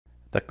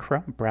The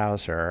Chrome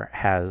browser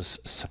has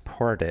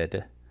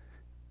supported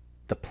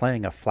the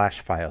playing of Flash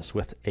files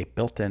with a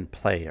built-in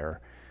player,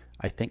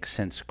 I think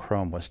since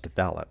Chrome was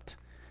developed.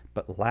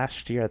 But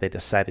last year they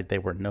decided they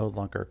were no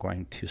longer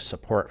going to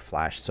support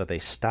Flash, so they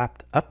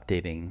stopped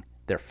updating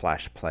their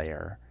Flash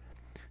player.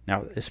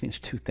 Now this means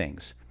two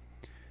things.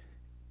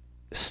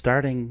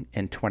 Starting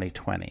in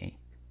 2020,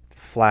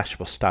 Flash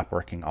will stop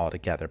working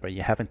altogether, but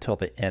you have until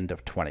the end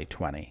of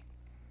 2020.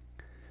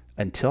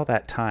 Until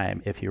that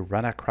time, if you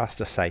run across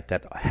a site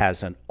that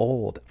has an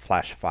old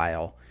Flash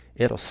file,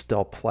 it'll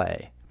still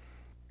play.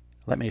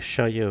 Let me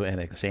show you an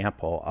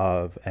example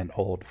of an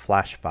old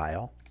Flash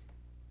file.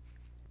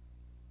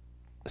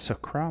 So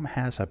Chrome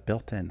has a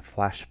built-in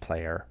Flash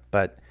player,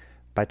 but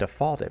by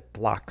default it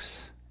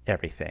blocks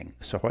everything.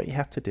 So what you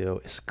have to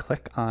do is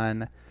click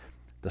on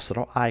this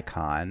little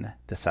icon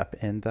that's up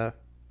in the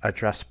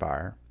address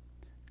bar,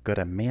 go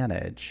to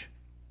Manage,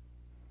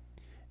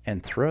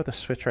 and throw the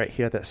switch right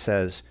here that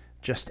says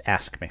just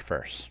ask me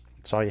first.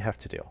 That's all you have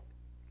to do.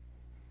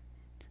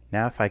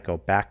 Now if I go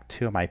back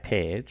to my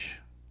page,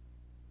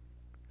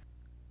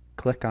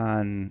 click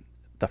on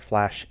the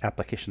Flash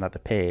application of the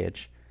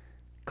page,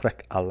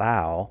 click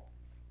Allow,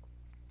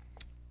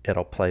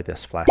 it'll play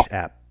this Flash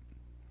app.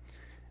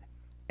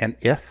 And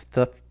if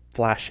the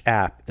Flash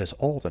app is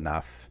old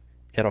enough,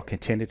 it'll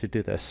continue to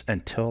do this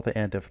until the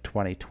end of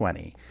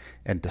 2020.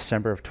 In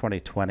December of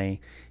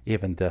 2020,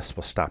 even this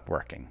will stop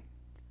working.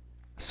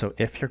 So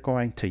if you're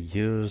going to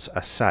use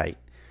a site,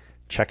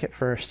 check it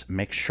first,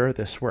 make sure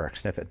this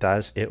works. And if it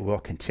does, it will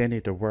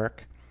continue to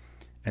work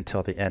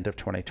until the end of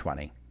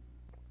 2020.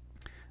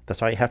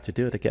 That's all you have to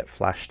do to get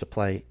Flash to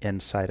play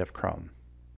inside of Chrome.